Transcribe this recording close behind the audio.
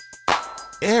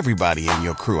Everybody in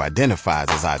your crew identifies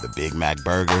as either Big Mac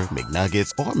Burger,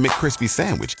 McNuggets, or McCrispy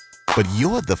Sandwich. But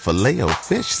you're the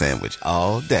Filet-O-Fish Sandwich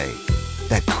all day.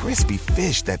 That crispy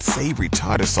fish, that savory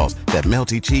tartar sauce, that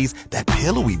melty cheese, that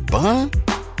pillowy bun.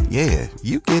 Yeah,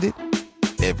 you get it.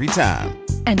 Every time.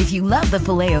 And if you love the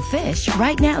Filet-O-Fish,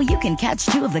 right now you can catch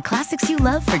two of the classics you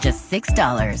love for just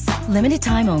 $6. Limited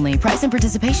time only. Price and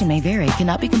participation may vary.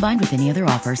 Cannot be combined with any other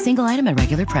offer. Single item at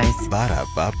regular price.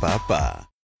 Ba-da-ba-ba-ba.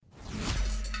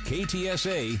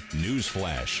 KTSA News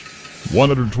Flash.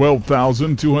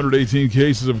 112,218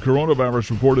 cases of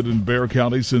coronavirus reported in Bexar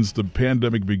County since the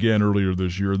pandemic began earlier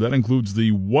this year. That includes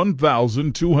the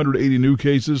 1,280 new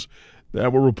cases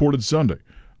that were reported Sunday.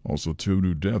 Also 2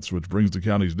 new deaths, which brings the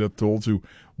county's death toll to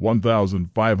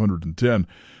 1,510.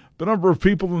 The number of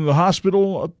people in the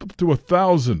hospital up to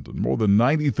 1,000, and more than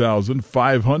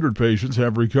 90,500 patients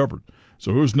have recovered.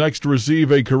 So who's next to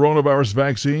receive a coronavirus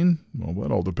vaccine? Well,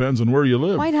 that all depends on where you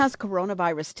live. White House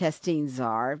coronavirus testing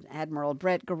czar Admiral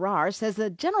Brett Garrar says the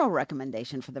general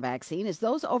recommendation for the vaccine is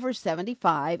those over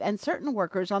 75 and certain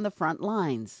workers on the front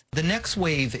lines. The next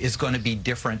wave is going to be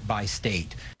different by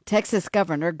state. Texas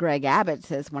Governor Greg Abbott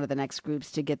says one of the next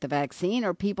groups to get the vaccine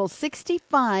are people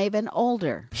 65 and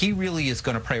older. He really is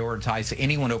going to prioritize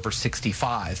anyone over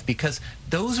 65 because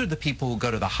those are the people who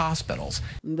go to the hospitals.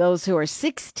 Those who are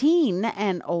 16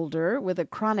 and older with a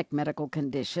chronic medical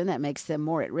condition that makes them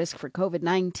more at risk for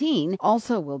COVID-19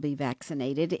 also will be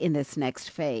vaccinated in this next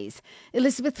phase.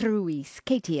 Elizabeth Ruiz,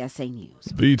 KTSA News.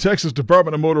 The Texas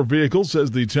Department of Motor Vehicles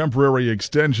says the temporary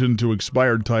extension to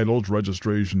expired titles,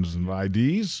 registrations, and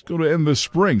IDs is going to end this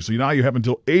spring, so now you have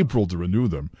until April to renew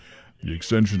them. The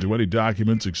extension to any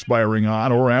documents expiring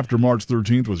on or after March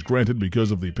 13th was granted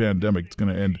because of the pandemic. It's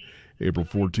going to end April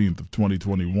 14th of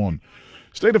 2021.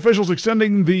 State officials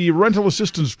extending the rental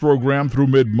assistance program through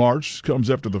mid-March. Comes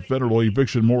after the federal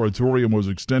eviction moratorium was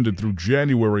extended through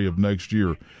January of next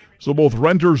year. So both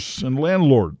renters and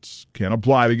landlords can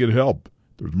apply to get help.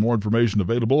 There's more information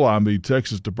available on the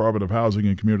Texas Department of Housing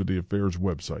and Community Affairs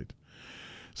website.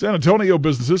 San Antonio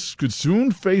businesses could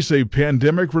soon face a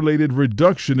pandemic-related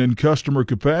reduction in customer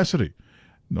capacity.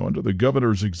 Now, under the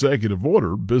governor's executive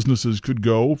order, businesses could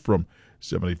go from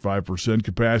 75%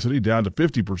 capacity down to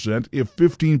 50% if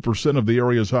 15% of the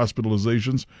area's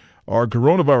hospitalizations are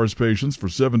coronavirus patients for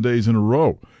 7 days in a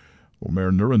row. Well,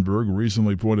 Mayor Nuremberg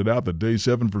recently pointed out that day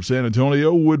 7 for San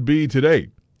Antonio would be today.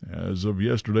 As of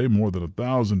yesterday, more than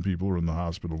 1,000 people are in the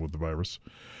hospital with the virus.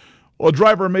 Well, a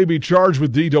driver may be charged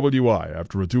with DWI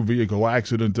after a 2-vehicle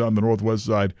accident on the northwest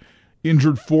side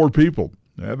injured 4 people.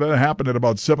 That happened at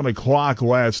about 7 o'clock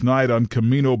last night on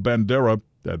Camino Bandera.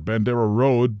 At Bandera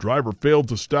Road, driver failed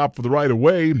to stop for the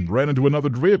right-of-way and ran into another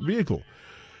vehicle.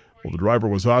 Well, the driver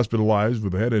was hospitalized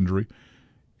with a head injury.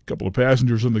 A couple of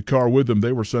passengers in the car with him,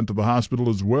 they were sent to the hospital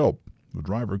as well. The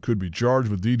driver could be charged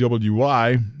with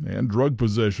DWI and drug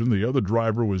possession. The other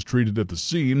driver was treated at the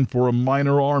scene for a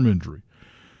minor arm injury.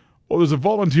 Well, there's a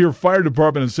volunteer fire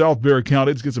department in South Bexar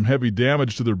County. It's got some heavy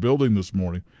damage to their building this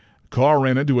morning. A car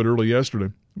ran into it early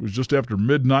yesterday. It was just after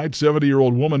midnight.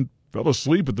 70-year-old woman fell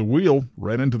asleep at the wheel,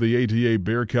 ran into the ATA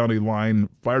Bexar County Line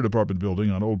Fire Department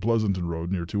building on Old Pleasanton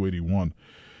Road near 281.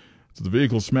 So the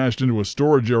vehicle smashed into a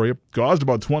storage area, caused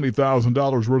about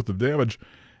 $20,000 worth of damage,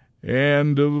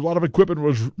 and a lot of equipment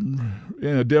was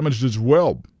damaged as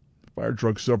well. The fire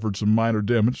truck suffered some minor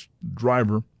damage. The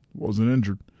driver wasn't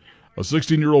injured. A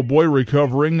 16-year-old boy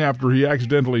recovering after he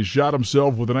accidentally shot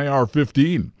himself with an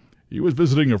AR-15. He was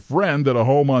visiting a friend at a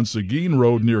home on Seguin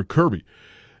Road near Kirby.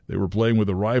 They were playing with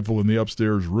a rifle in the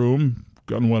upstairs room.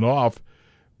 Gun went off.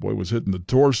 Boy was hit in the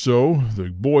torso. The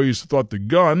boys thought the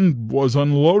gun was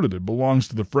unloaded. It belongs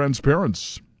to the friend's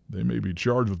parents. They may be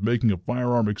charged with making a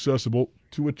firearm accessible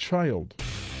to a child.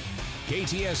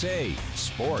 KTSA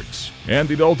Sports.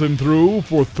 Andy Dalton threw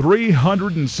for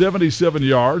 377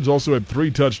 yards, also had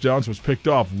 3 touchdowns, was picked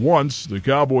off once. The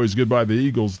Cowboys get by the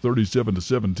Eagles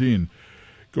 37-17.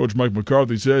 Coach Mike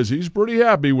McCarthy says he's pretty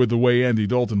happy with the way Andy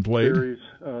Dalton played. Series,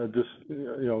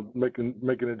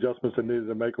 making adjustments that needed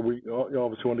to make. We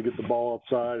obviously wanted to get the ball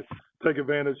outside, take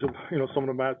advantage of some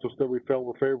of the matchups that we felt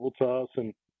were favorable to us,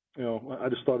 and I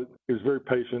just thought he was very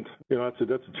patient. That's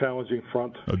a challenging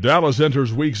front. Dallas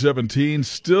enters Week 17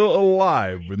 still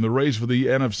alive in the race for the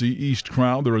NFC East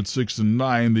crown. They're at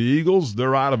 6-9. The Eagles,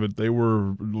 they're out of it. They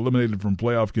were eliminated from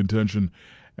playoff contention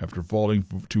after falling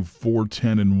to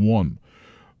 4-10-1.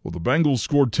 Well, the Bengals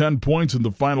scored 10 points in the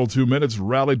final 2 minutes,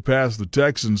 rallied past the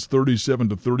Texans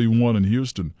 37-31 in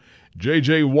Houston.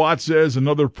 J.J. Watt says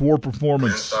another poor performance. We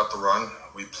didn't stop the run.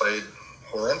 We played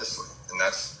horrendously,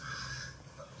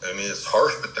 and it's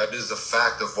harsh, but that is a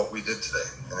fact of what we did today,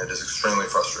 and it is extremely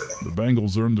frustrating. The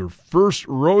Bengals earned their first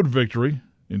road victory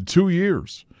in 2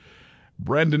 years.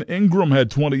 Brandon Ingram had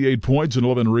 28 points and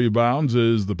 11 rebounds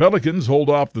as the Pelicans hold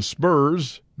off the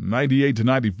Spurs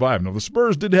 98-95. Now, the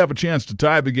Spurs did have a chance to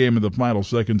tie the game in the final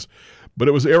seconds, but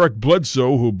it was Eric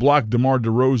Bledsoe who blocked DeMar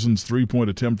DeRozan's three-point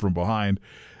attempt from behind.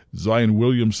 Zion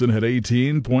Williamson had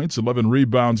 18 points, 11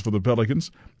 rebounds for the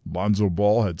Pelicans. Lonzo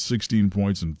Ball had 16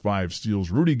 points and 5 steals.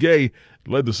 Rudy Gay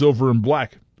led the Silver and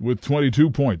Black with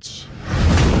 22 points.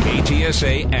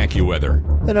 KTSA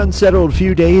AccuWeather. An unsettled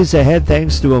few days ahead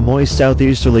thanks to a moist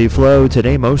southeasterly flow.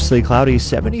 Today mostly cloudy,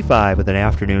 75 with an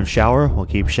afternoon shower. We'll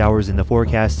keep showers in the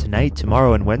forecast tonight,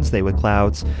 tomorrow, and Wednesday with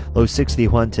clouds. Low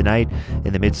 61 tonight,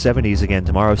 in the mid-70s again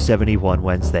tomorrow, 71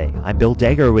 Wednesday. I'm Bill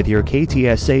Dagger with your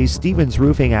KTSA Stevens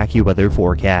Roofing AccuWeather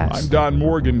forecast. I'm Don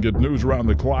Morgan. Get news around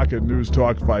the clock at News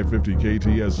Talk 550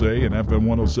 KTSA and FM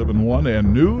 107.1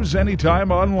 and news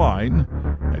anytime online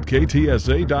at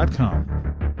KTSA.com.